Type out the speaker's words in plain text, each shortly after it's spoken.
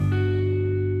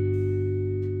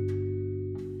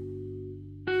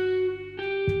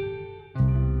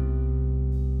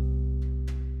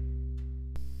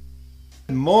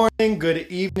morning, good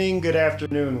evening, good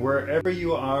afternoon, wherever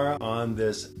you are on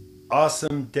this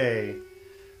awesome day.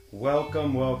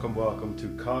 Welcome, welcome, welcome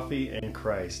to Coffee and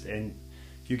Christ. And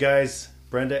you guys,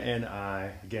 Brenda and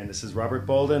I, again, this is Robert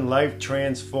Bolden, Life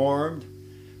Transformed.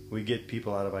 We get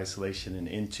people out of isolation and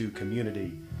into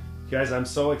community. You guys, I'm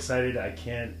so excited, I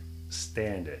can't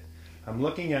stand it. I'm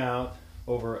looking out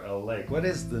over a lake. What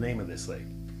is the name of this lake?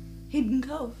 Hidden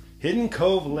Cove. Hidden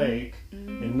Cove Lake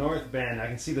in North Bend. I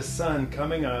can see the sun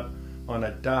coming up on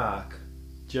a dock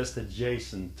just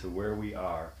adjacent to where we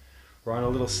are. We're on a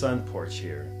little sun porch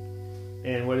here.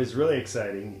 And what is really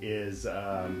exciting is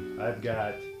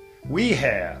we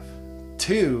have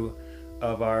two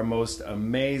of our most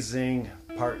amazing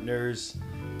partners,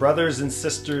 brothers and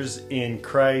sisters in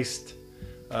Christ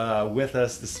with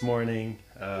us this morning.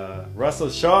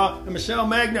 Russell Shaw and Michelle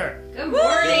Magner. Good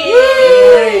morning.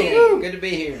 Good to be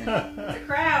here. The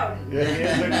crowd. Yeah, it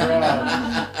is the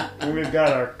crowd. And we've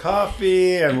got our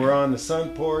coffee and we're on the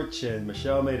sun porch and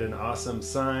Michelle made an awesome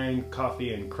sign,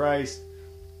 Coffee and Christ.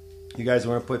 You guys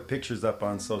want to put pictures up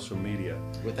on social media.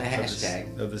 With the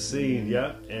hashtag. Of the scene,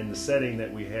 yeah, and the setting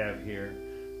that we have here.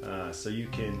 So you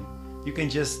can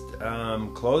just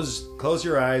close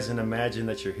your eyes and imagine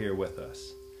that you're here with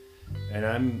us. And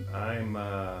I'm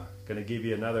going to give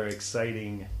you another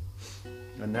exciting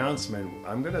announcement.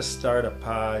 I'm going to start a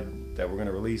pod that we're going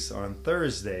to release on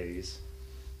Thursdays,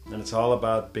 and it's all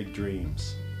about big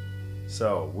dreams.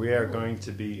 So we are going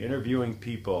to be interviewing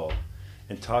people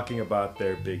and talking about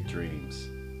their big dreams.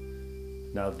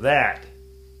 Now that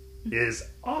is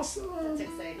awesome. That's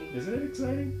exciting. Isn't it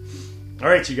exciting? All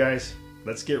right, you guys,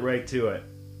 let's get right to it.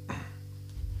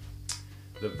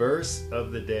 The verse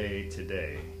of the day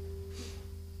today.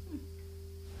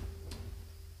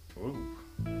 Ooh,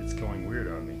 it's going weird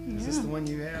on me. Is this the one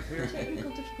you have here?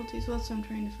 Technical difficulties. Well, that's what I'm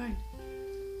trying to find.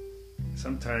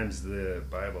 Sometimes the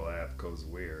Bible app goes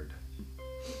weird.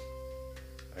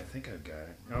 I think I've got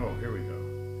it. Oh, here we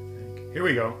go. Here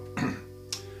we go.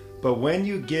 But when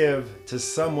you give to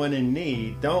someone in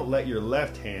need, don't let your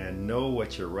left hand know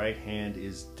what your right hand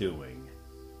is doing.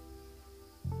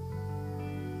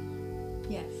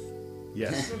 Yes.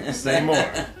 Yes. Say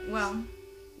more. Well,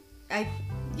 I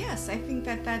think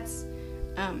that's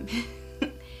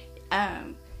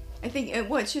I think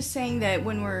it's just saying that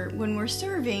when we're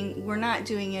serving, we're not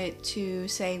doing it to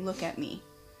say, look at me.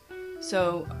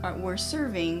 So we're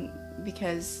serving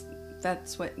because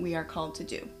that's what we are called to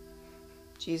do.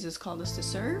 Jesus called us to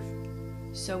serve,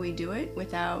 so we do it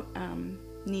without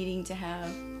needing to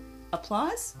have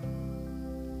applause.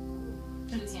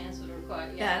 Two hands would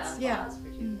require applause for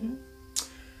two. Mm-hmm.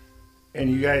 And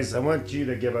you guys, I want you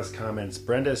to give us comments.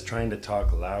 Brenda's trying to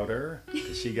talk louder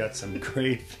because she got some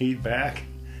great feedback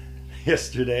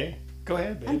yesterday. Go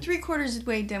ahead, babe. I'm 3/4 of the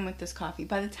way done with this coffee.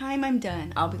 By the time I'm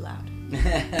done, I'll be loud.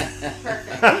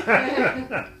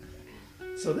 Perfect.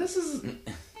 So this is...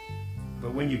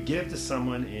 But when you give to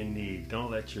someone in need,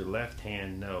 don't let your left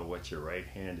hand know what your right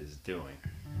hand is doing.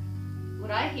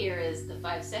 What I hear is the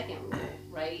 5-second rule,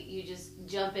 right? You just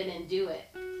jump in and do it.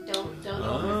 Don't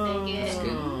overthink it.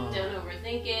 Don't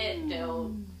overthink it.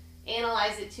 Don't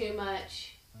analyze it too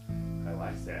much. I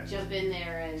like that. Jump in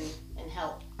there and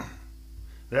help.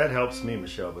 That helps me,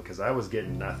 Michelle, because I was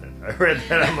getting nothing. I read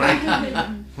that, I'm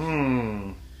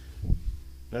like,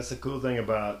 That's the cool thing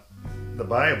about the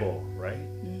Bible, right?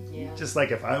 Yeah. Just like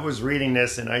if I was reading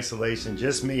this in isolation,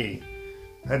 just me,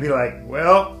 I'd be like,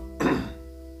 well,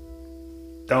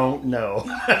 don't know.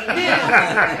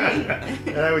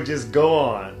 And I would just go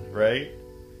on, right?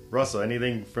 Russell,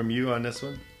 anything from you on this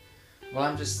one? Well,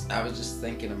 I was just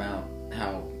thinking about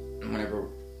how whenever,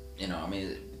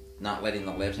 not letting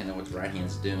the left hand know what the right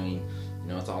hand's doing,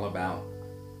 it's all about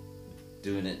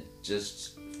doing it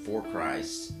just for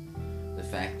Christ. The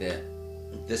fact that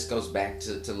this goes back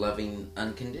to loving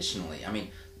unconditionally. I mean,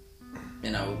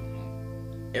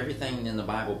 everything in the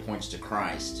Bible points to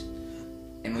Christ.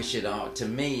 And we should all, to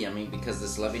me, because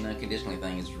this loving unconditionally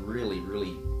thing is really,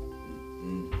 really,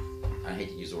 I hate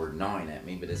to use the word gnawing at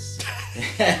me, but it's,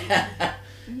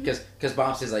 because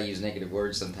Bob says I use negative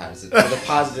words sometimes. It's with a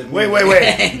positive Wait.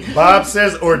 Bob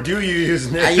says, or do you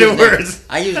use negative words?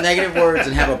 I use negative words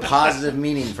and have a positive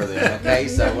meaning for them, okay?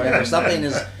 So whatever something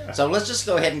is, so let's just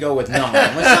go ahead and go with gnawing.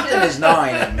 When something is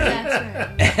gnawing at me. That's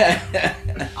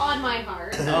right. On my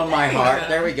heart. On my heart.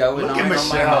 There we go. Look at Gnawing on my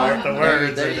Michelle heart. with the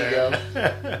words There in you there.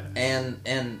 go. And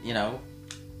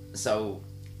so,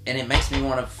 and it makes me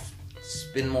want to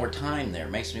spend more time there.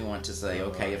 It makes me want to say,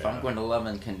 okay, if I'm going to love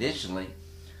unconditionally,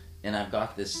 and I've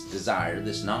got this desire,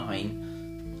 this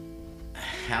gnawing,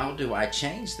 how do I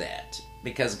change that?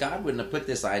 Because God wouldn't have put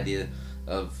this idea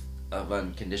of of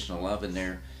unconditional love in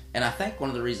there. And I think one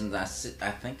of the reasons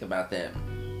I think about that,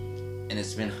 and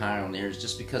it's been high on there, is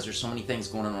just because there's so many things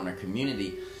going on in our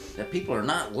community that people are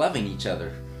not loving each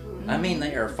other. I mean,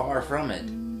 they are far from it.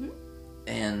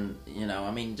 And, you know,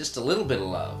 I mean, just a little bit of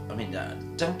love. I mean,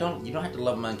 you don't have to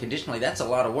love them unconditionally. That's a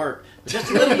lot of work. But just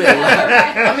a little bit of love.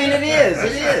 I mean, it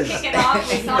is. Kick it off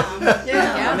with something.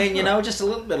 Yeah, I mean, you know, just a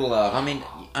little bit of love. I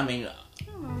mean,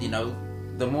 you know,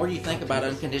 the more you think about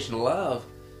unconditional love,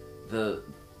 you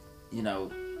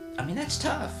know, I mean, that's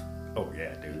tough. Oh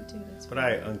yeah, dude. But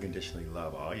I unconditionally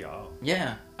love all y'all.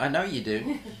 Yeah, I know you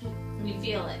do. We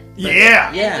feel it.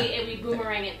 Yeah. And we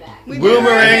boomerang it back.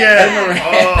 Boomerang it.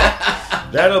 Oh,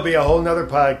 that'll be a whole nother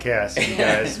podcast, you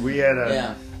guys. We had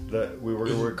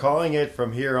we're calling it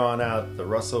from here on out the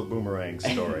Russell Boomerang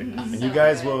story, and you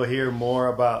guys will hear more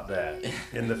about that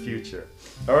in the future.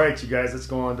 All right, you guys, let's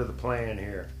go on to the plan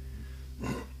here.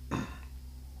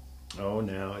 Oh,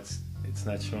 now it's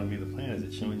not showing me the plan. Is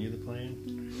it showing you the plan?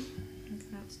 I'm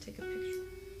going to take a picture.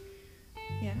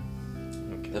 Yeah.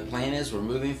 Okay. The plan is we're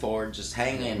moving forward. Just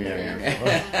hang in there.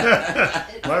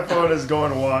 My phone is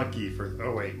going wonky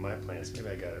oh wait, my plans. Maybe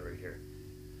I got it right here.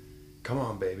 Come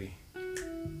on, baby.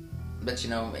 But, you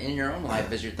know, in your own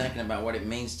life, as you're thinking about what it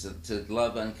means to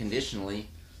love unconditionally,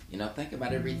 you know, think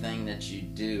about everything that you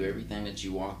do, everything that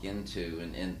you walk into,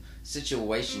 and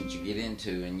situations you get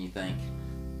into, and you think,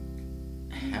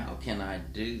 how can I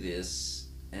do this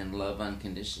and love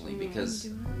unconditionally? Because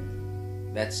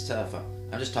that's tough.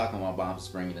 I'm just talking while Bob's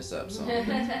bringing this up. So,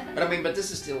 but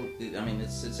this is still, I mean,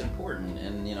 it's important,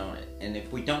 and you know, and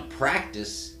if we don't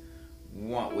practice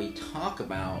what we talk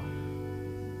about,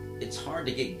 it's hard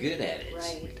to get good at it.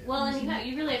 Right. Well, and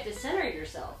you really have to center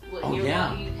yourself. You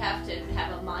have to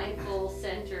have a mindful,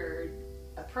 centered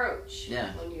approach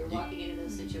when you're walking into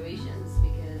those situations,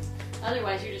 because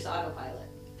otherwise you're just autopilot.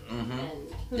 Mm-hmm.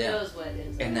 And who knows what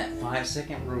ends up. And that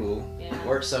 5-second rule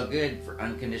works so good for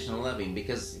unconditional loving,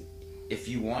 because if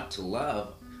you want to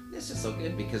love, this is so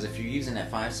good, because if you're using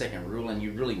that 5-second rule and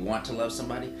you really want to love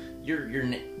somebody,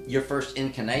 your first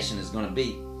inclination is going to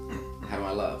be, how do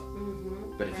I love?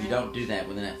 Mm-hmm. But if you don't do that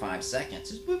within that 5 seconds,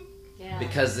 it's whoop,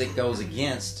 because it goes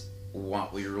against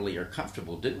what we really are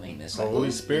comfortable doing. This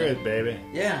Holy Spirit, baby.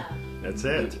 Yeah, that's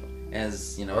it.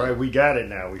 As you know. All right, we got it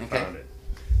now. We found it.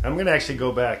 I'm going to actually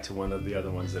go back to one of the other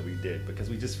ones that we did,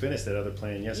 because we just finished that other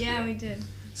plan yesterday. Yeah, we did.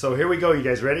 So here we go. You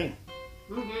guys ready?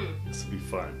 Mm-hmm. This will be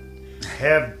fun.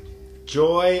 Have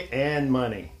joy and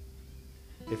money.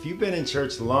 If you've been in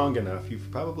church long enough, you've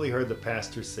probably heard the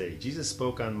pastor say, Jesus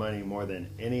spoke on money more than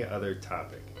any other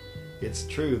topic. It's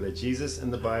true that Jesus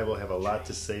and the Bible have a lot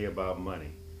to say about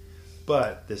money,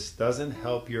 but this doesn't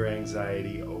help your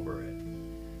anxiety over it.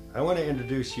 I want to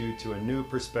introduce you to a new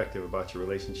perspective about your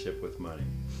relationship with money.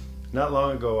 Not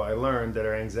long ago, I learned that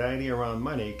our anxiety around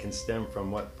money can stem from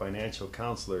what financial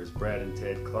counselors Brad and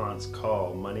Ted Klontz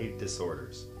call money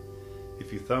disorders.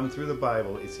 If you thumb through the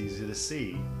Bible, it's easy to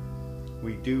see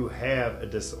we do have a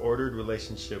disordered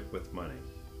relationship with money.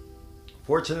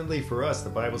 Fortunately for us, the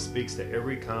Bible speaks to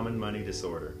every common money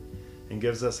disorder and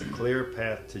gives us a clear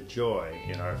path to joy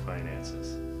in our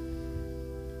finances.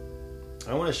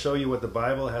 I want to show you what the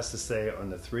Bible has to say on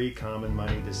the 3 common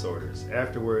money disorders.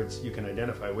 Afterwards, you can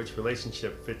identify which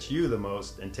relationship fits you the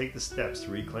most and take the steps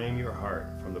to reclaim your heart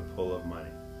from the pull of money.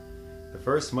 The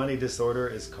first money disorder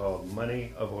is called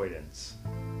money avoidance.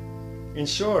 In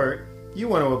short, you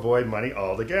want to avoid money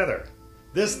altogether.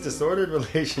 This disordered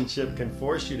relationship can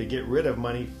force you to get rid of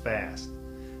money fast,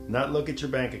 not look at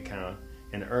your bank account,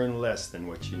 and earn less than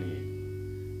what you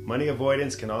need. Money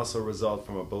avoidance can also result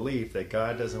from a belief that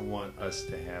God doesn't want us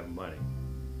to have money.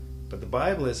 But the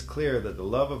Bible is clear that the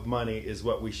love of money is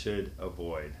what we should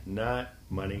avoid, not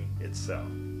money itself.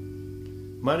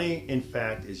 Money, in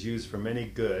fact, is used for many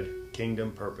good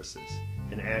kingdom purposes.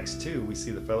 In Acts 2, we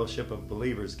see the fellowship of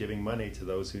believers giving money to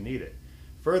those who need it.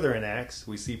 Further in Acts,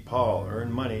 we see Paul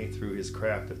earn money through his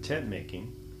craft of tent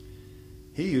making.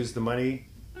 He used the money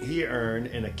he earned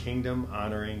in a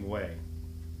kingdom-honoring way.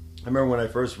 I remember when I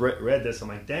first read this, I'm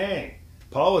like, dang,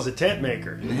 Paul was a tent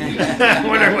maker. I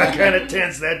wonder what kind of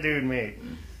tents that dude made.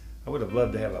 I would have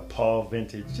loved to have a Paul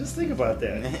vintage. Just think about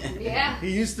that. Yeah.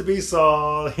 He used to be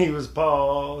Saul. He was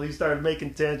Paul. He started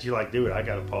making tents. You're like, dude, I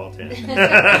got a Paul tent.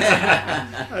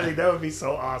 I think that would be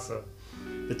so awesome.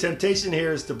 The temptation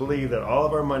here is to believe that all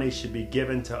of our money should be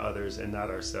given to others and not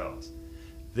ourselves.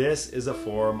 This is a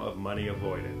form of money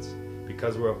avoidance,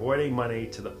 because we're avoiding money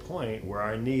to the point where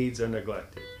our needs are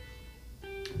neglected.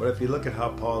 But if you look at how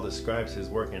Paul describes his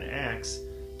work in Acts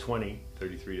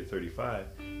 20:33-35,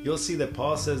 you'll see that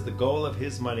Paul says the goal of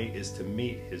his money is to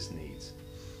meet his needs.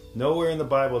 Nowhere in the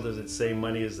Bible does it say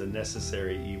money is a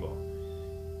necessary evil.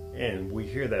 And we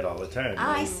hear that all the time.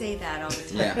 I say that all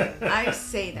the time. Yeah. I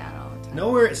say that all the time.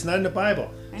 Nowhere, it's not in the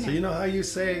Bible. I know. So you know how you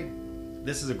say,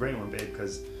 this is a great one, babe,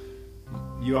 because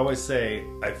you always say,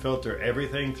 I filter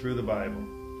everything through the Bible.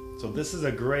 So this is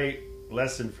a great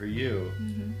lesson for you.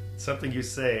 Mm-hmm. Something you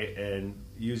say and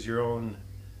use your own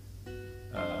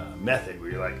method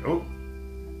where you're like, oh,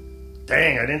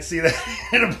 dang, I didn't see that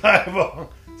in the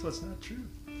Bible. So it's not true.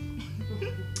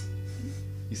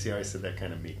 You see how I said that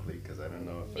kind of meekly because I don't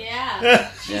know if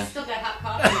Yeah. She's Yeah. still got hot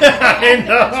coffee. I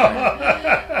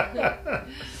know.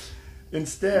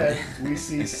 Instead, we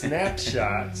see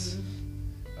snapshots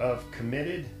of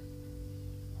committed.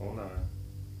 Hold on.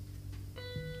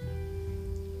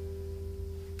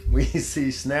 We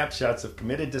see snapshots of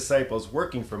committed disciples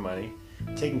working for money,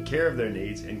 taking care of their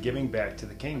needs, and giving back to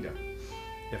the kingdom.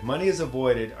 If money is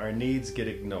avoided, our needs get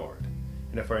ignored.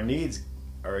 And if our needs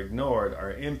are ignored,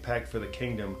 our impact for the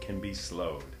kingdom can be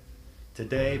slowed.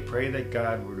 Today, pray that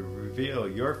God would reveal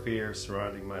your fear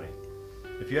surrounding money.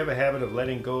 If you have a habit of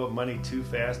letting go of money too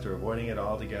fast or avoiding it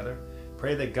altogether,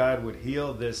 pray that God would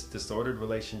heal this disordered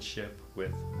relationship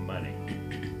with money.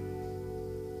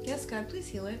 Yes, God, please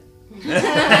heal it.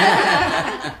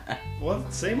 Well,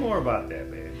 say more about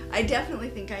that, babe. I definitely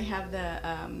think I have the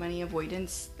money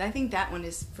avoidance. I think that one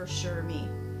is for sure me.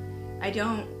 I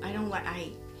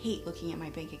hate looking at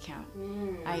my bank account.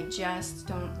 I just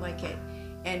don't like it.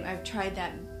 And I've tried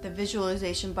that, the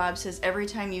visualization. Bob says every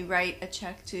time you write a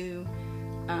check to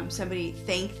somebody,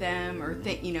 thank them or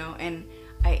and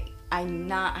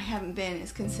I haven't been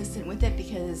as consistent with it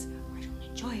because I don't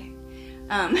enjoy it.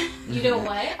 You know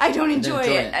what? I don't enjoy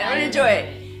it. I don't enjoy it.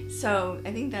 it. So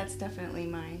I think that's definitely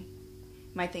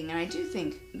my thing, and I do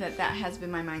think that has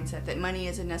been my mindset, that money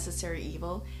is a necessary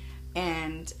evil,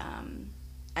 and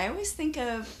I always think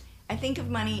of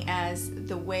money as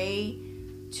the way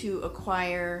to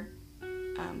acquire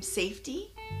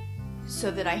safety,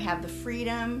 so that I have the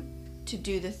freedom to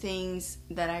do the things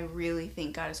that I really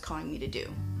think God is calling me to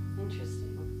do.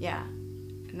 Interesting. Yeah.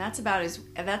 And that's about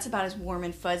as warm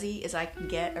and fuzzy as I can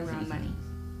get around money.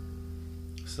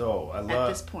 So I love At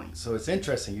this point. So it's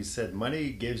interesting. You said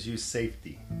money gives you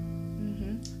safety.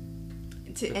 And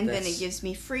then that's- it gives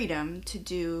me freedom to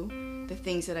do the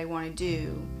things that I want to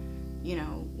do,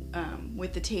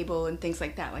 with the table and things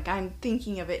like that. Like, I'm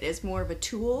thinking of it as more of a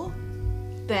tool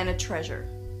than a treasure.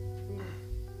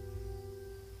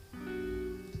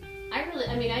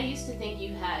 I used to think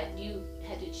you had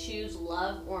to choose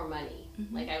love or money.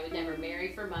 Like, I would never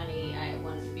marry for money. I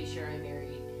wanted to be sure I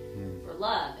married for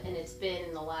love. And it's been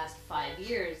in the last 5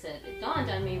 years that it dawned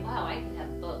on me, wow, I could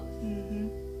have both.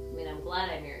 I'm glad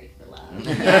I married for love.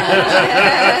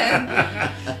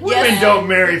 Women don't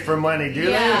marry for money, do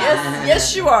they?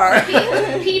 Yes, you are.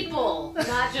 People,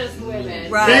 not just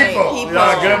women. Right. People.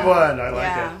 Yeah, good one. I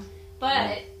like it.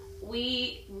 But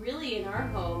we really, in our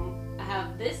home,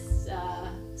 have this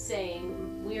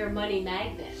saying, we are money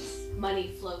magnets.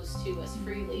 Money flows to us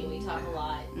freely. We talk a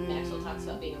lot. Maxwell talks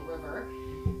about being a river.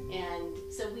 And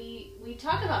so we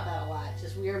talk about that a lot,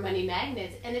 just we are money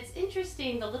magnets. And it's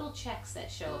interesting, the little checks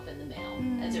that show up in the mail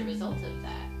as a result of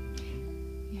that.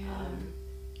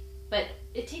 But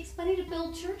it takes money to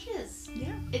build churches.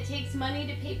 Yeah. It takes money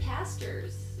to pay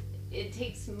pastors. It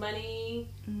takes money,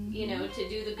 to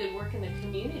do the good work in the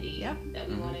community that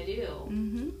we want to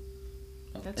do.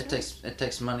 It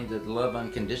takes money to love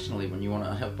unconditionally when you want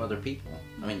to help other people.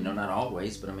 No, not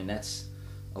always, but that's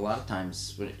a lot of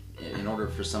times. In order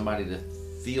for somebody to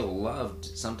feel loved,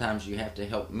 sometimes you have to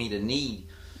help meet a need,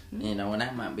 and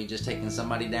that might be just taking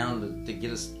somebody down to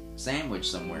get a sandwich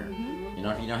somewhere. If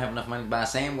you don't have enough money to buy a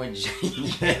sandwich,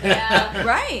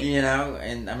 Right.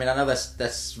 And I know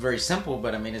that's very simple,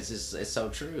 but it's so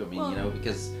true.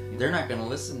 Because they're not going to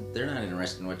listen. They're not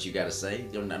interested in what you got to say.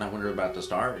 They're not wondering about the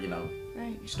star.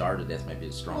 Right. You started. That's maybe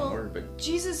a strong word, but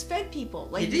Jesus fed people.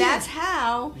 Like, He did. that's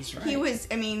how That's he right. was.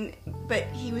 But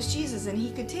he was Jesus, and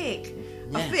he could take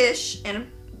a fish and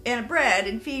a bread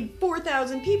and feed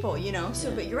 4,000 people.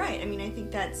 So, but you're right. I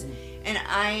think that's, and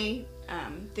I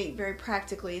think very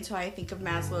practically. And so I think of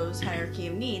Maslow's hierarchy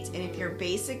of needs. And if your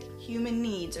basic human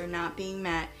needs are not being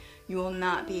met, you will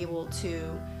not be able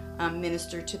to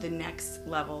minister to the next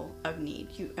level of need.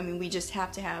 We just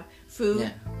have to have food.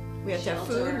 Yeah. We have to have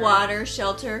Shelter. food, water,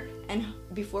 shelter, and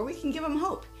before we can give them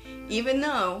hope. Even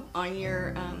though on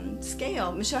your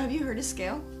scale, Michelle, have you heard of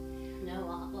scale? No,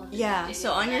 I'll have to Yeah, dig so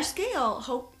into on your that. scale,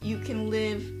 hope you can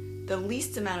live the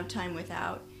least amount of time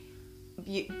without.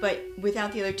 But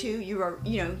without the other two, you are,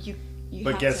 you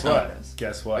But have guess to have what? those.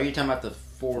 Guess Are what? you talking about the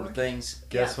four things?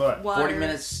 Guess Yeah, what? water, 40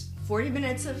 minutes. 40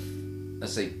 minutes of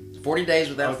Let's see. 40 days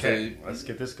without Okay, food. let's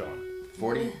get this going.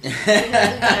 40. What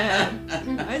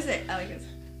is it? I like this.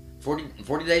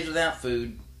 40 days without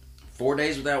food, 4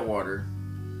 days without water,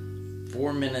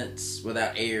 4 minutes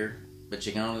without air, but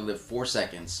you can only live 4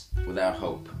 seconds without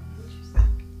hope.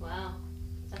 Wow,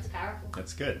 that's powerful.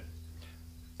 That's good.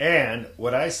 And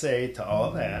what I say to all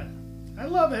of that, I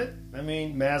love it. I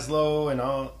mean, Maslow and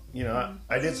all, you know,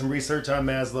 I did some research on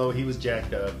Maslow. He was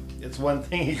jacked up. It's one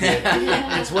thing he did.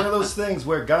 It's one of those things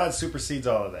where God supersedes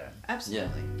all of that.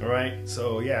 Absolutely. All right?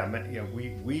 So, yeah, you know,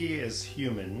 we as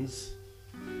humans,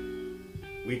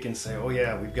 we can say, oh,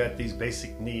 yeah, we've got these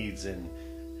basic needs. And,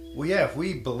 well, yeah, if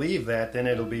we believe that, then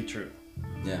it'll be true.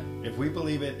 Yeah. If we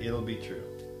believe it, it'll be true.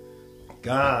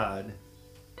 God,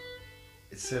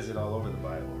 it says it all over the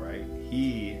Bible, right?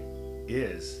 He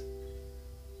is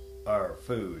our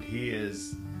food. He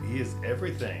is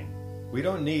everything. We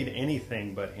don't need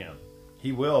anything but Him.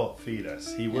 He will feed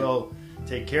us. He will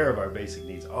take care of our basic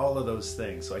needs, all of those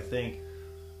things. So I think,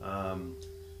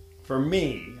 for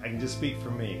me, I can just speak for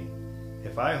me,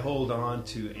 if I hold on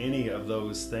to any of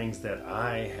those things that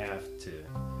I have to,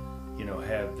 you know,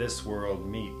 have this world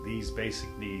meet these basic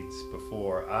needs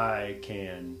before I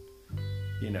can,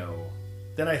 you know,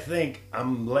 then I think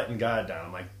I'm letting God down.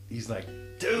 I'm like, He's like,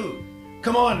 dude,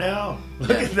 come on now,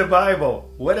 look at the Bible.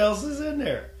 What else is in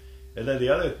there? And then the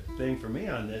other thing for me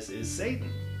on this is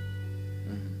Satan,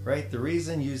 right? The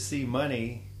reason you see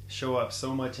money show up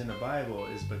so much in the Bible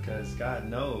is because God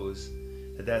knows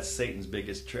that that's Satan's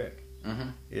biggest trick,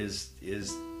 is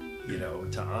you know,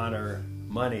 to honor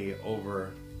money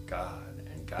over God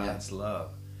and God's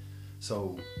love.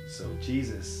 So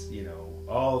Jesus, you know,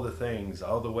 all the things,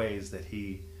 all the ways that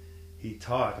he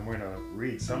taught, and we're going to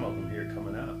read some of them here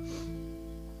coming up.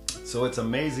 So it's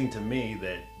amazing to me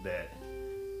that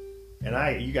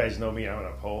and you guys know me, I'm an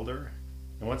upholder.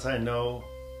 And once I know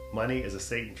money is a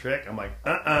Satan trick, I'm like,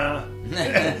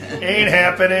 ain't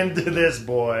happening to this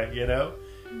boy, you know?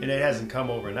 And it hasn't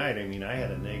come overnight. I mean, I had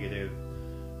a negative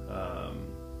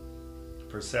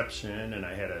perception, and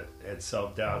I had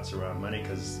self-doubts around money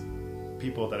because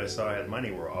people that I saw had money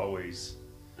were always,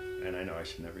 and I know I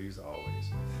should never use always,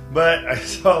 but I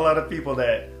saw a lot of people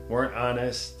that weren't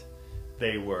honest.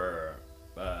 They were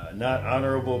not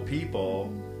honorable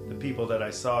people. The people that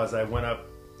I saw as I went up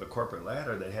the corporate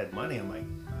ladder that had money, I'm like,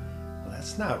 well,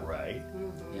 that's not right.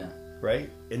 Yeah. Right?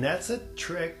 And that's a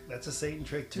trick. That's a Satan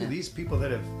trick too. Yeah. These people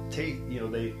that have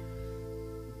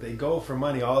they go for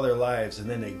money all their lives, and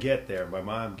then they get there. My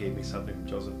mom gave me something from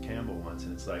Joseph Campbell once,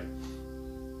 and it's like,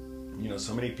 you know,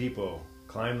 so many people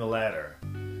climb the ladder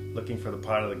looking for the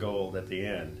pot of the gold at the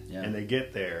end, and they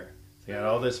get there, they got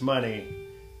all this money,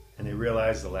 and they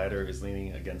realize the ladder is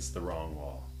leaning against the wrong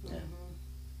wall. Yeah.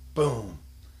 Boom.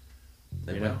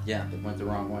 They You went, know? they went the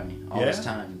wrong way all this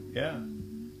time. Yeah.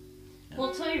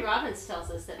 Well, Tony Robbins tells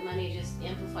us that money just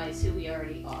amplifies who we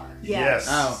already are. Yes.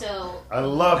 Oh. So I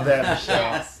love that, Michelle.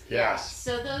 yes, yeah. Yes.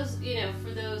 So those, you know,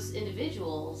 for those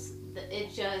individuals,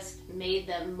 it just made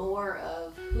them more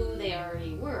of who they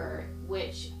already were.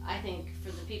 Which I think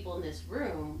for the people in this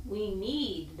room, we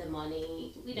need the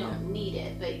money. We don't need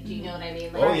it, but do you know what I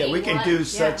mean? Like, Oh yeah, we can do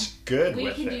such good We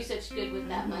with can it. do such good with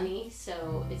that money,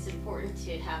 so it's important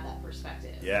to have that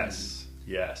perspective. Yes.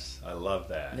 Yes. I love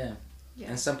that. Yeah. Yeah.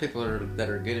 And some people that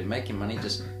are good at making money,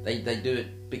 just they do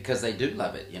it because they do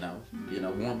love it. You know,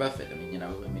 Warren Buffett. I mean, I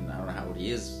don't know how old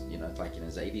he is. You know, it's like in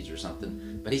his 80s or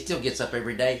something, but he still gets up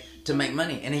every day to make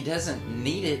money, and he doesn't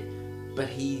need it, but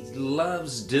he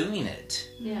loves doing it.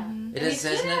 Yeah. It And is, he's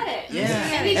good isn't at it? it. Yeah.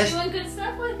 And he's It's- doing good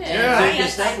stuff with it. Yeah. Doing good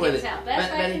Best stuff I with can it. tell.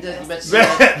 Best I But he can doesn't.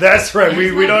 tell. But That's right.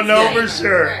 We don't know for Right.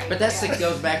 sure. Right. But that Yeah.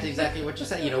 goes back to exactly what you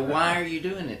said. You know, why are you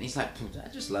doing it? And he's like, I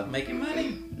just love making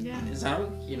money. Yeah. Is how,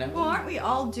 you know. Well, aren't we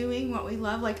all doing what we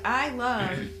love? Like I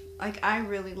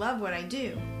really love what I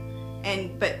do,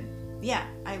 but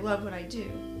I love what I do.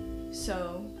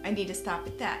 So I need to stop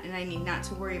at that, and I need not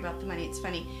to worry about the money. It's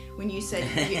funny when you said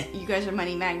you guys are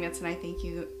money magnets, and I think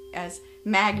you as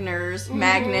magnets.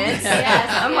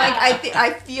 Yes, I'm yeah. like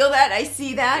I feel that, I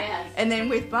see that, Yes. and then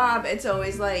with Bob, it's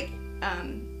always like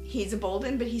he's a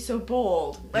bolden, but he's so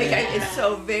bold. Like Yeah. it's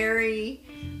so very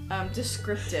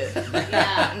descriptive.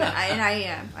 Yeah. And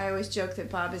I always joke that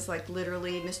Bob is like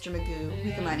literally Mr. Magoo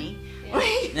with the money.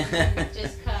 Yeah.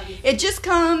 Just come. It just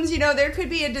comes, there could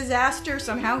be a disaster.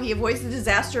 Somehow he avoids the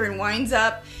disaster and winds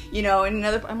up, in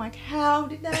another. I'm like, how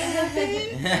did that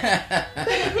happen? But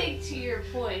I think to your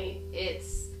point,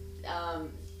 it's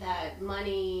that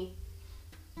money.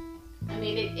 I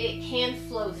mean, it can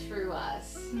flow through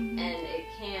us, and it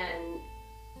can.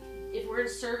 If we're in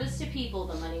service to people,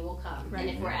 the money will come, Right.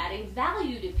 and if we're adding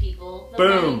value to people, the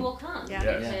Boom. money will come. Yeah.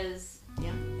 Yes.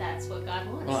 Because that's what God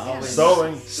wants. Well, I always-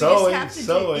 Sowing, We just sowing, have to do,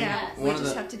 sowing. yeah, Yes. we One of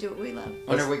just the- have to do what we love.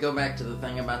 Whenever we go back to the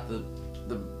thing about the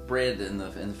bread and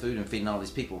the food and feeding all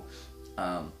these people,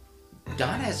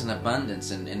 God has an abundance,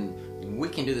 and we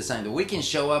can do the same. We can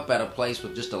show up at a place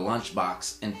with just a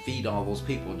lunchbox and feed all those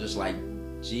people, just like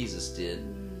Jesus did.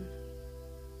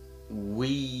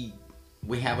 We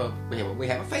have a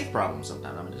faith problem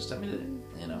sometimes. I mean, just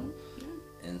you know,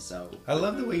 and so I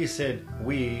love the way you said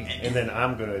we, and then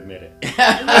I'm going to admit it.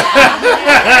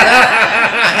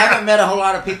 I haven't met a whole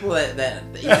lot of people that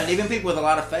even people with a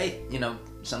lot of faith, you know,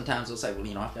 sometimes they'll say, well,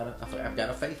 you know, I've got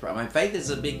a faith problem. I mean, faith is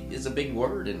a big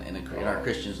word in our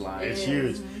Christians' lives. It's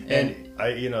huge, and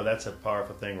that's a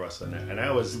powerful thing, Russell. And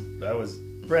I was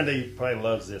Brenda probably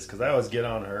loves this because I always get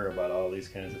on her about all these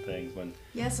kinds of things when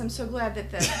Yes, I'm so glad that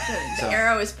the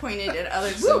arrow is pointed at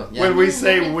others. So, yeah. when we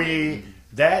say we,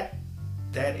 that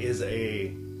is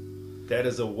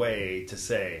a way to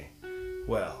say,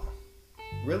 well,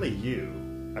 really you.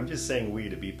 I'm just saying we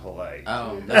to be polite.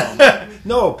 Oh no,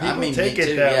 No, people I mean, take me it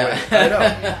too, that yeah. way. I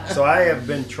know. So I have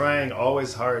been trying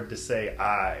always hard to say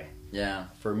I. yeah,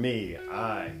 For me,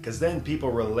 I. Because then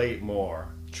people relate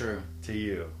more true. to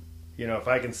you. You know, if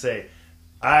I can say,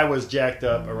 I was jacked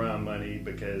up around money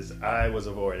because I was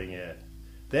avoiding it,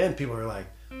 then people are like,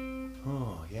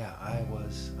 oh, yeah, I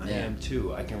Yeah. am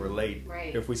too. I can relate.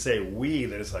 Right. If we say we,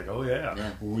 then it's like, oh,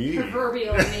 yeah. we.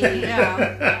 Proverbial me.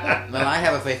 Yeah. Well, I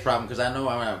have a faith problem because I know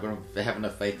I'm not going to have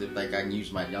enough faith that like I can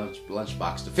use my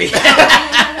lunchbox to feed.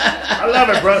 I love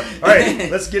it, brother. All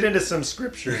right, let's get into some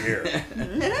scripture here.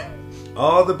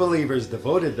 All the believers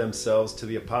devoted themselves to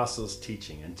the apostles'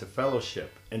 teaching and to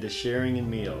fellowship and to sharing in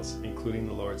meals, including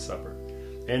the Lord's Supper,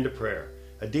 and to prayer.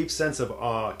 A deep sense of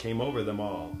awe came over them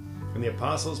all, and the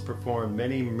apostles performed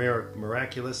many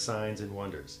miraculous signs and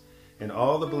wonders. And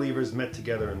all the believers met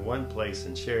together in one place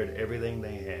and shared everything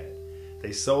they had.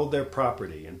 They sold their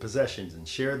property and possessions and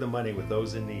shared the money with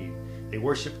those in need. They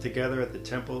worshiped together at the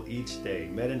temple each day,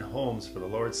 met in homes for the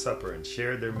Lord's Supper, and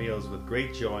shared their meals with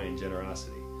great joy and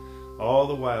generosity, all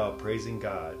the while praising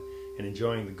God and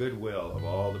enjoying the goodwill of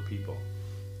all the people.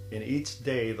 And each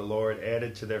day the Lord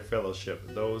added to their fellowship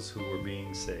those who were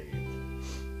being saved.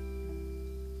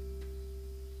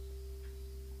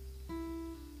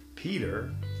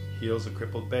 Peter heals a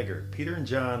crippled beggar. Peter and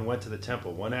John went to the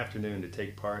temple one afternoon to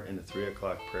take part in the 3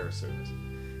 o'clock prayer service.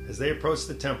 As they approached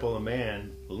the temple, a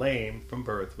man, lame from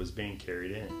birth, was being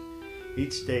carried in.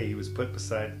 Each day he was put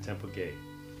beside the temple gate,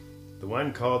 the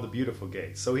one called the Beautiful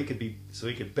Gate, so he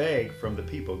could beg from the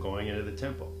people going into the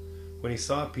temple. When he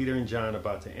saw Peter and John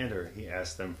about to enter, he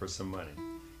asked them for some money.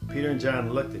 Peter and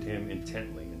John looked at him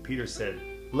intently, and Peter said,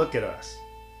 "Look at us."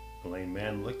 The lame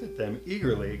man looked at them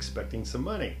eagerly, expecting some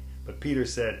money. But Peter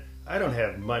said, "I don't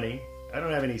have money. I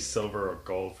don't have any silver or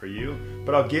gold for you,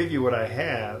 but I'll give you what I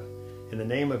have. In the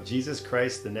name of Jesus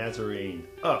Christ the Nazarene,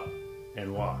 up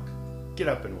and walk." Get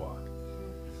up and walk.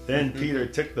 Then Peter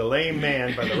took the lame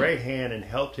man by the right hand and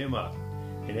helped him up.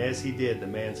 And as he did, the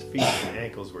man's feet and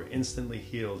ankles were instantly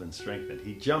healed and strengthened.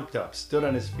 He jumped up, stood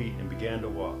on his feet, and began to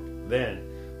walk.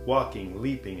 Then, walking,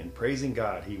 leaping, and praising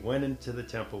God, he went into the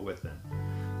temple with them.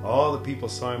 All the people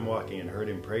saw him walking and heard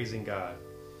him praising God.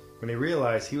 When they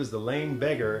realized he was the lame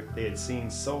beggar they had seen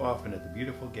so often at the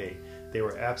Beautiful Gate, they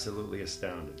were absolutely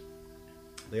astounded.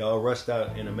 They all rushed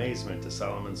out in amazement to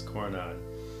Solomon's Colonnade,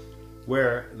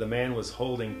 where the man was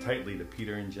holding tightly to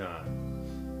Peter and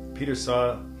John. Peter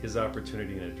saw his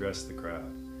opportunity and addressed the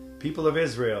crowd. "People of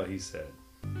Israel," he said,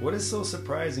 "what is so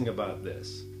surprising about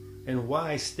this? And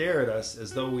why stare at us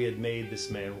as though we had made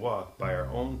this man walk by our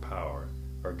own power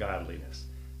or godliness?"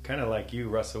 Kind of like you,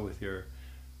 Russell, with your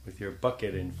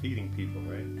bucket and feeding people,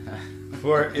 right?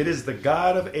 "For it is the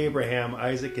God of Abraham,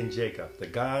 Isaac, and Jacob, the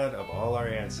God of all our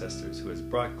ancestors, who has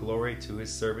brought glory to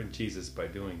his servant Jesus by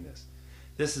doing this.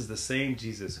 This is the same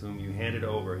Jesus whom you handed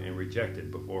over and rejected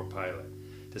before Pilate,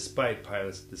 despite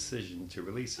Pilate's decision to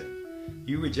release him.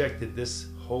 You rejected this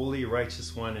holy,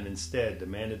 righteous one and instead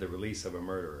demanded the release of a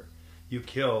murderer. You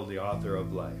killed the author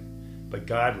of life, but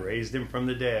God raised him from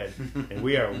the dead, and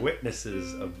we are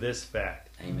witnesses of this fact.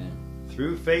 Amen.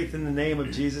 Through faith in the name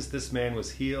of Jesus, this man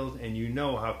was healed, and you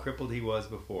know how crippled he was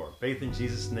before. Faith in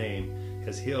Jesus' name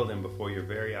has healed him before your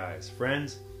very eyes.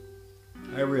 Friends,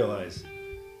 I realize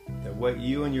that what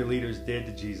you and your leaders did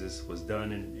to Jesus was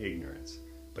done in ignorance.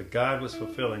 But God was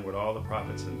fulfilling what all the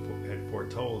prophets had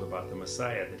foretold about the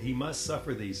Messiah, that he must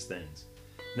suffer these things.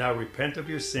 Now repent of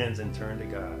your sins and turn to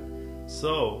God,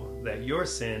 so that your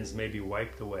sins may be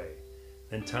wiped away.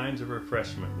 Then times of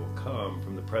refreshment will come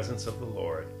from the presence of the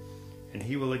Lord, and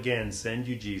he will again send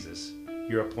you Jesus,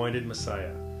 your appointed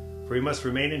Messiah. For he must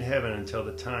remain in heaven until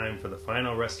the time for the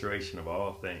final restoration of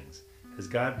all things, as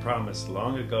God promised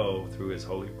long ago through his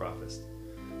holy prophets.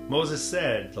 Moses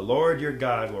said, "The Lord your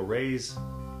God will raise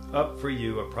up for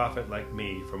you a prophet like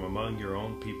me from among your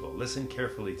own people. Listen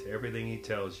carefully to everything he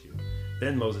tells you."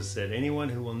 Then Moses said, "Anyone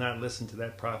who will not listen to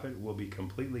that prophet will be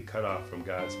completely cut off from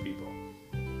God's people."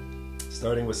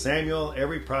 Starting with Samuel,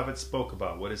 every prophet spoke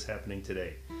about what is happening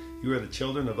today. You are the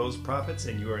children of those prophets,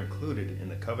 and you are included in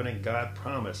the covenant God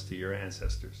promised to your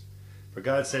ancestors. For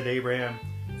God said to Abraham,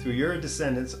 "Through your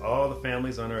descendants all the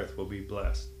families on earth will be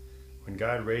blessed." When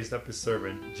God raised up his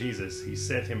servant, Jesus, he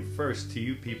sent him first to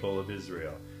you people of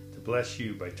Israel, to bless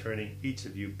you by turning each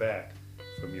of you back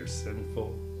from your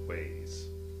sinful ways.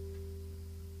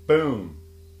 Boom.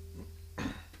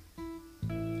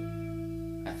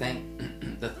 I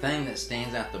think the thing that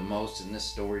stands out the most in this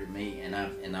story to me, and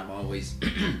I've always,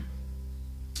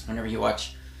 when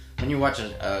you watch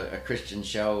a Christian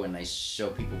show and they show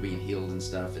people being healed and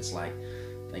stuff, it's like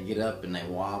they get up and they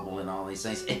wobble and all these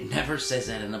things. It never says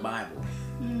that in the Bible.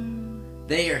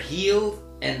 They are healed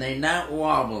and they're not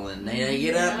wobbling. They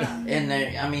get up and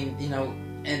they, I mean, you know,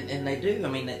 and they do. I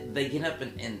mean, they get up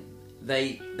and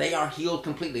they are healed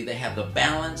completely. They have the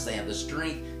balance, they have the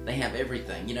strength, they have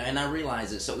everything, you know. And I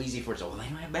realize it's so easy for it to, well, they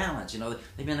don't have balance, you know.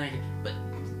 They've been like,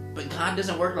 but God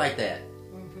doesn't work like that.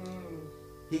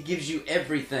 He gives you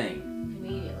everything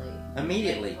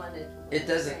immediately. It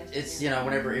doesn't. It's, you know,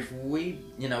 whatever. If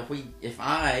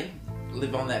I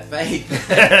live on that faith,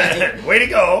 way to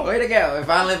go. If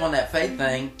I live on that faith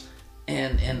thing,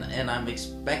 and I'm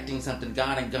expecting something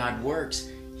God, and God works,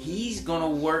 He's gonna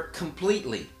work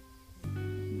completely.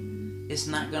 It's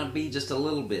not gonna be just a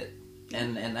little bit,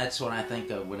 and that's what I think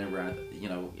of whenever I, you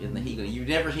know, in the healing. You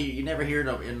never hear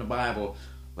it in the Bible.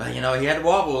 Well, you know, he had to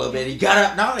wobble a little bit. He got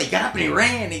up. No, he got up and he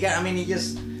ran.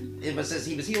 It says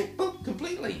he was healed, boom,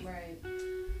 completely. Right.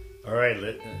 All right,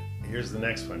 here's the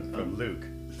next one from Luke.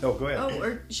 Oh, go ahead. Oh,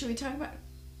 or should we talk about?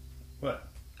 What?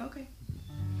 Okay.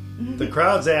 The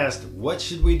crowds asked, "What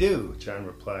should we do?" John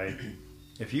replied,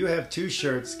 "If you have 2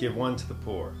 shirts, give one to the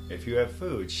poor. If you have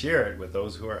food, share it with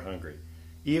those who are hungry."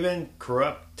 Even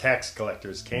corrupt tax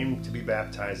collectors came to be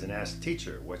baptized and asked,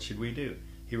 "Teacher, what should we do?"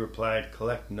 He replied,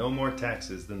 "Collect no more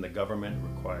taxes than the government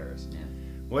requires." Yeah.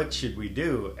 "What should we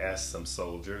do?" asked some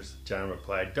soldiers. John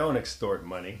replied, "Don't extort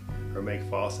money or make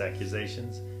false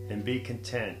accusations, and be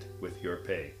content with your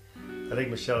pay." I think,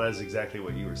 Michelle, that's exactly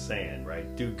what you were saying,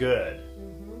 right? Do good.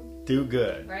 Mm-hmm. Do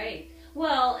good. Right.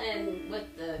 Well, and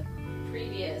with the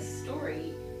previous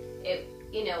story, if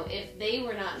they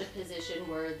were not in a position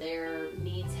where their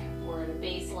needs were at a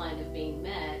baseline of being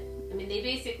met, I mean, they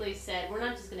basically said, we're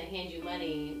not just going to hand you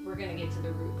money, we're going to get to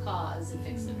the root cause and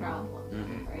fix the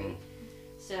problem, right?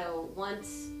 So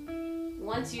once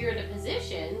you're in a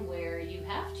position where you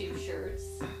have 2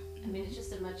 shirts, I mean, it's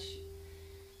just a much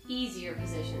easier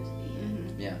position to be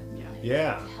in.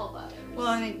 Yeah. To help others.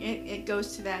 Well, and it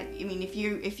goes to that. I mean, if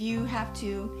you have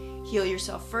to heal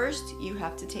yourself first, you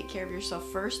have to take care of yourself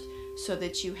first, so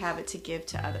that you have it to give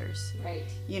to others. Right.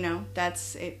 You know,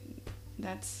 that's it.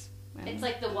 That's. It's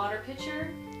like the water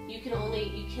pitcher. You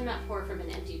cannot pour from an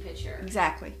empty pitcher.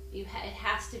 Exactly. It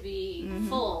has to be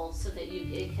full so that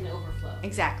it can overflow.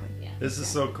 Exactly. Yeah. This is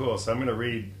so cool. So I'm going to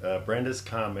read Brenda's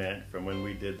comment from when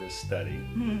we did this study.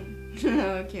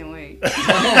 I can't wait.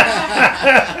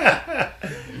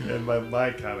 And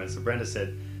my comment. So Brenda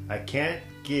said, "I can't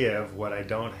give what I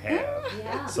don't have.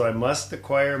 Yeah. So I must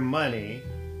acquire money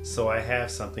so I have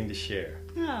something to share."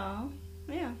 Oh,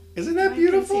 yeah. Isn't that I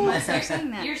beautiful? can see myself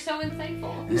saying that. You're so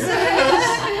insightful.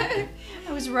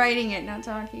 I was writing it, not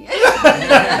talking.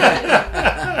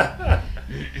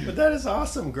 But that is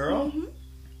awesome, girl.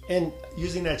 And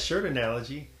using that shirt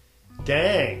analogy,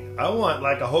 dang, I want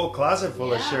like a whole closet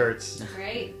full of Yeah. shirts.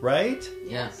 Right. Right?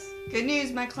 Yes. Good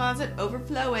news, my closet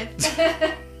overfloweth.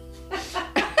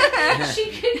 She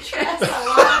could dress a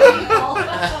lot of people.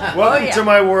 Welcome to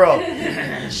my world.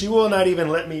 She will not even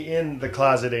let me in the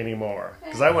closet anymore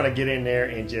because I want to get in there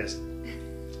and just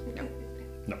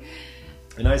no.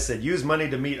 And I said, use money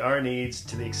to meet our needs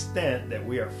to the extent that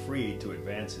we are free to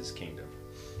advance His kingdom.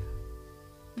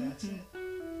 That's it.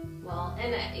 Well,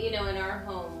 and in our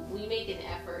home, we make an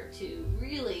effort to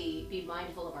really be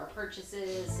mindful of our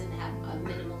purchases and have a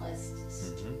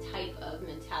minimalist type of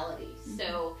mentality.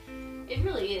 So it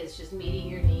really is just meeting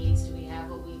your needs. Do we have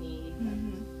what we need?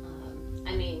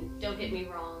 I mean, don't get me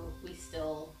wrong, we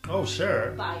still Oh,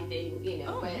 sure. buy things,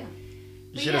 but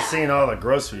You should have seen all the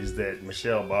groceries that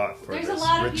Michelle bought for There's this a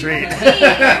lot of retreat. people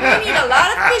that We need a lot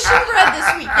of fish and bread this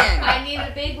weekend. I need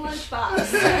a big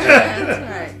lunchbox.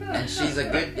 That's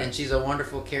right. And she's a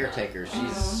wonderful caretaker.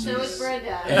 So is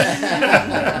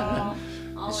Brenda.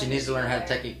 She needs to learn how to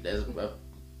take it as a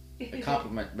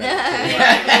compliment.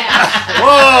 Yeah.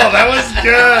 Whoa, that was Oh,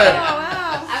 good. wow.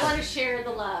 I want to share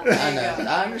the love. I know.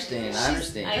 I understand.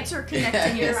 That's her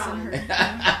connectingness and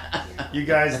her. You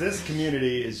guys, this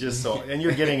community is just so, and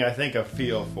you're getting, I think, a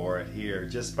feel for it here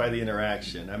just by the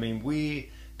interaction. I mean, we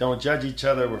don't judge each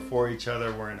other. We're for each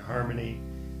other. We're in harmony.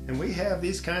 And we have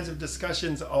these kinds of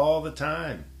discussions all the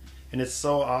time. And it's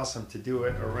so awesome to do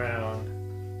it around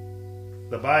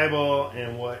the Bible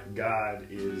and what God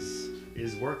is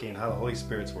working, how the Holy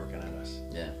Spirit's working on us.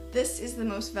 Yeah. This is the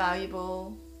most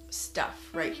valuable stuff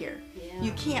right here. Yeah.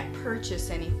 You can't purchase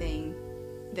anything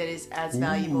that is as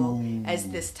valuable as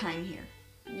this time here.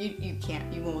 You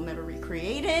can't. You will never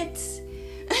recreate it.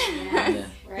 Yeah.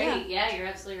 Right? Yeah, you're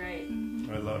absolutely right.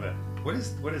 I love it. What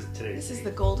is today? This is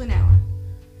the golden hour.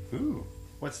 Ooh.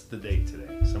 What's the date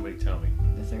today? Somebody tell me.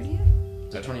 The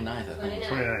 30th? The 29th, I think.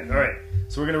 29th. All right.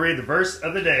 So we're going to read the verse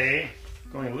of the day.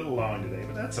 Going a little long today,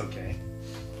 but that's okay.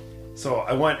 So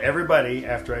I want everybody,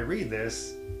 after I read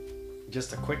this,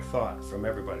 just a quick thought from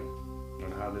everybody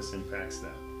on how this impacts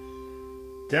them.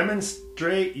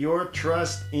 Demonstrate your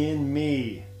trust in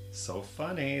me. So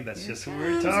funny. That's just what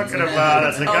we were talking about.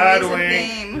 That's a God Always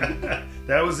a wink. theme.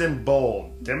 That was in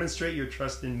bold. Demonstrate your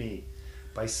trust in me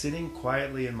by sitting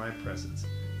quietly in my presence.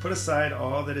 Put aside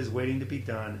all that is waiting to be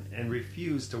done and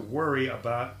refuse to worry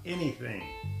about anything.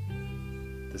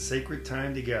 The sacred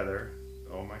time together,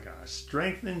 oh my gosh,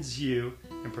 strengthens you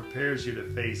and prepares you to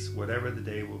face whatever the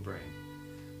day will bring.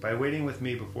 By waiting with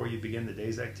me before you begin the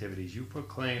day's activities, you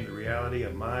proclaim the reality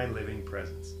of my living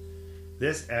presence.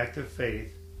 This act of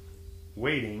faith,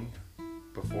 waiting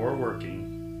before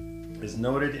working, is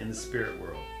noted in the spirit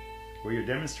world, where your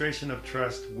demonstration of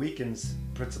trust weakens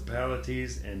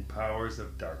principalities and powers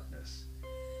of darkness.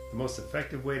 The most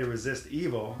effective way to resist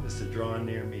evil is to draw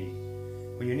near me.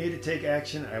 When you need to take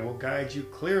action, I will guide you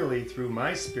clearly through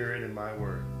my spirit and my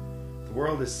word. The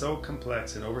world is so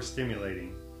complex and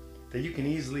overstimulating that you can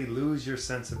easily lose your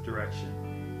sense of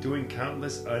direction. Doing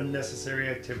countless unnecessary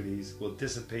activities will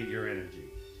dissipate your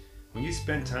energy. When you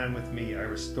spend time with me, I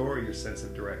restore your sense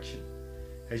of direction.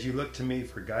 As you look to me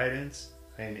for guidance,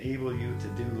 I enable you to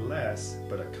do less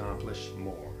but accomplish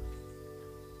more.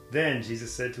 Then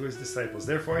Jesus said to his disciples,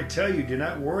 "Therefore I tell you, do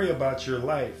not worry about your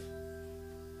life,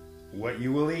 what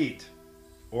you will eat,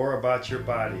 or about your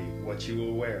body, what you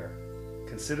will wear.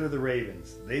 Consider the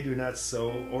ravens. They do not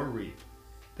sow or reap.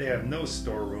 They have no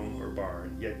storeroom or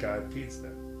barn, yet God feeds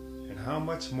them. And how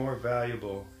much more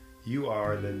valuable you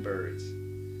are than birds.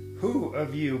 Who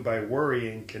of you, by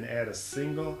worrying, can add a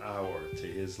single hour to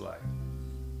his life?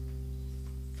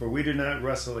 For we do not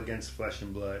wrestle against flesh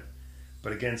and blood,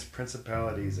 but against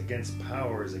principalities, against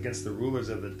powers, against the rulers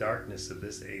of the darkness of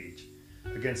this age,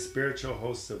 against spiritual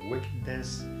hosts of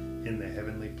wickedness in the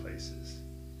heavenly places."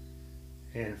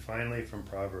 And finally from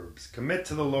Proverbs, "Commit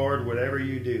to the Lord whatever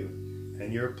you do,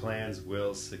 and your plans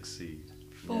will succeed."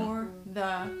 For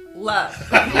the love.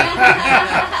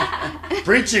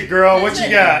 Preach it, girl. What you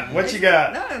got? What you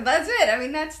got? No, that's it. I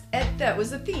mean, that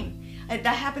was the theme. That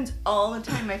happens all the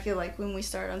time, I feel like, when we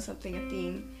start on something, a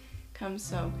theme comes.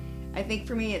 So I think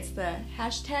for me, it's the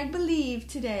 #believe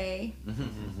today.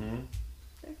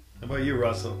 How about you,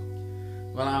 Russell?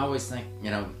 Well, I always think,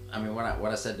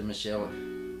 what I said to Michelle,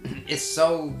 it's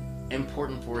so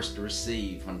important for us to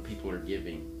receive when people are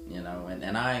giving, and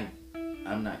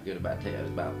I'm not good about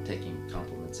taking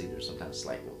compliments either. Sometimes it's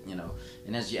like,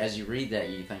 and as you read that,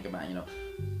 you think about,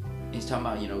 he's talking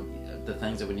about, the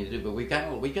things that we need to do, but we've got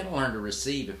to learn to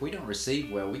receive. If we don't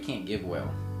receive well, we can't give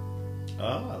well.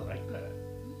 Oh, I like that.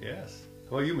 Yes.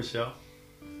 How about you, Michelle?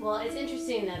 Well, it's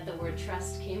interesting that the word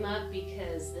trust came up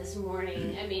because this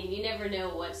morning, you never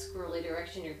know what squirrely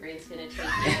direction your brain's going to take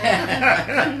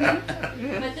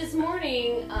you. But this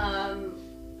morning,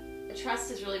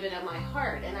 trust has really been on my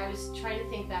heart, and I was trying to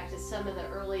think back to some of the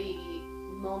early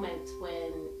moments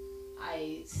when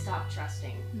I stopped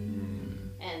trusting.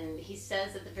 And he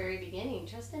says at the very beginning,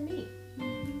 "Trust in me."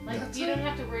 Like, you don't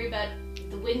have to worry about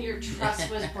when your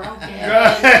trust was broken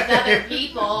with other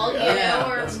people, or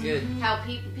that's good. how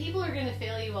people are going to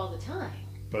fail you all the time.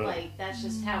 But That's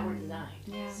just how we're designed.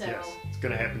 Yeah. So yes, it's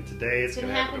going to happen today. It's going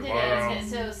to happen today. tomorrow.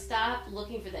 So stop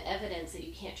looking for the evidence that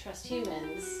you can't trust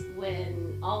humans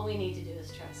when all we need to do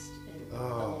is trust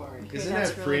Oh, Lord. Okay, isn't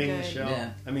that's that really freeing, good. Michelle?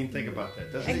 Yeah. I mean, think about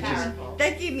that. Doesn't it That just Powerful.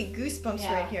 that gave me goosebumps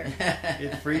Yeah. right here.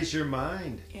 it frees your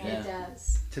mind Yeah. It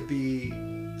does. to be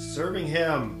serving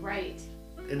Him, Right.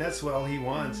 and that's what all He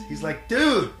wants. He's like,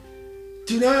 dude,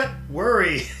 do not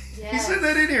worry. He Yes. said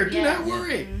that in here. Do Yes. not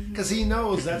worry, because He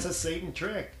knows that's a Satan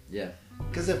trick. Yeah.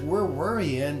 Because if we're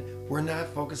worrying, we're not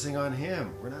focusing on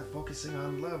Him. We're not focusing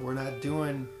on love. We're not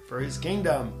doing for His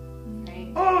kingdom.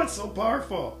 Right. Oh, it's so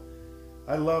powerful.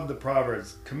 I love the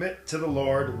Proverbs. Commit to the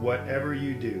Lord whatever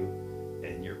you do,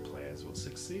 and your plans will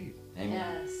succeed. Amen.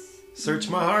 Yes. Search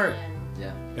my heart. And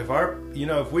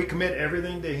Yeah. If we commit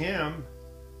everything to Him,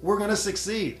 we're going to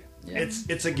succeed. Yeah.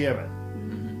 It's a given.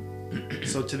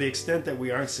 So to the extent that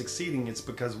we aren't succeeding, it's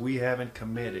because we haven't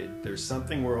committed. There's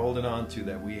something we're holding on to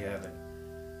that we haven't.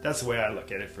 That's the way I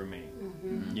look at it for me.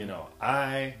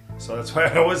 So that's why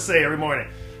I always say every morning,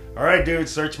 all right, dude,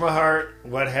 search my heart.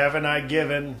 What haven't I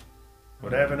given?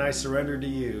 What haven't I surrendered to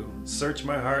you? Search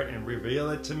my heart and reveal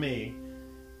it to me.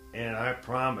 And I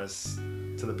promise,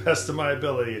 to the best of my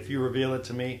ability, if you reveal it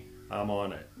to me, I'm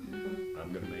on it.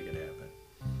 I'm going to make it happen.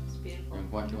 it's beautiful.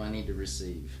 And what do I need to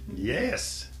receive?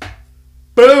 Yes.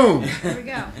 Boom. There we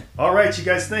go. All right, you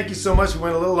guys, thank you so much. We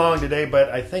went a little long today, but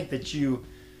I think that you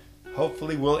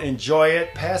hopefully will enjoy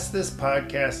it. Pass this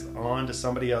podcast on to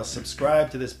somebody else.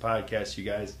 Subscribe to this podcast, you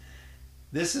guys.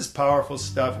 This is powerful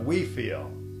stuff, we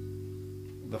feel,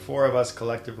 the four of us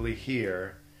collectively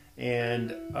here.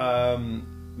 And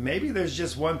maybe there's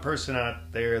just one person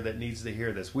out there that needs to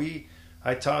hear this.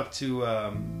 I talked to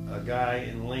a guy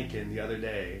in Lincoln the other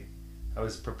day. I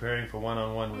was preparing for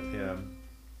one-on-one with him.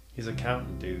 He's an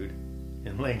accountant dude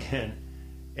in Lincoln.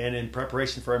 And in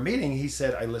preparation for our meeting, he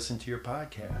said, I listened to your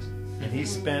podcast. And he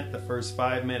spent the first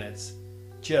 5 minutes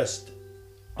just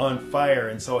on fire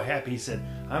and so happy. He said,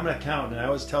 I'm an accountant. And I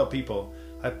always tell people,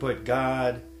 I put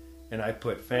God and I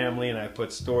put family and I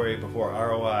put story before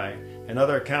ROI. And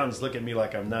other accountants look at me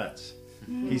like I'm nuts.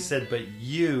 He said, but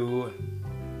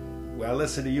I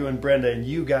listen to you and Brenda, and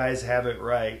you guys have it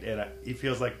right. And he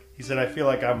said, I feel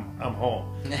like I'm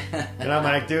home. And I'm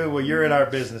like, dude, well, you're in our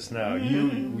business now.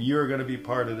 You're going to be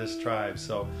part of this tribe.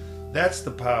 So that's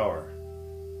the power.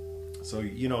 So,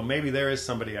 maybe there is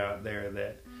somebody out there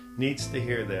that needs to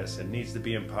hear this and needs to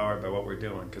be empowered by what we're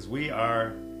doing. Because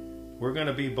we're going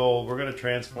to be bold. We're going to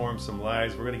transform some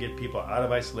lives. We're going to get people out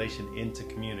of isolation into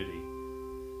community.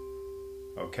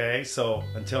 Okay? So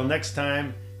until next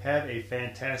time, have a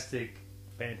fantastic,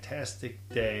 fantastic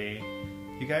day.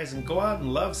 You guys can go out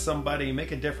and love somebody,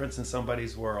 make a difference in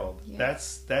somebody's world. Yeah.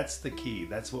 That's the key.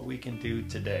 That's what we can do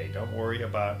today. Don't worry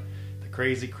about the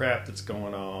crazy crap that's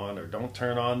going on, or don't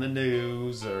turn on the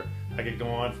news, or I could go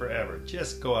on forever.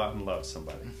 Just go out and love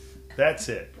somebody. That's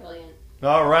it. Brilliant.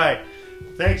 All right.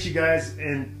 Thanks, you guys.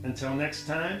 And until next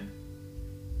time,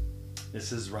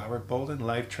 this is Robert Bolden,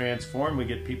 Life Transformed. We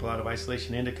get people out of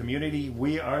isolation into community.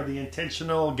 We are the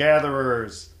intentional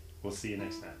gatherers. We'll see you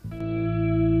next time.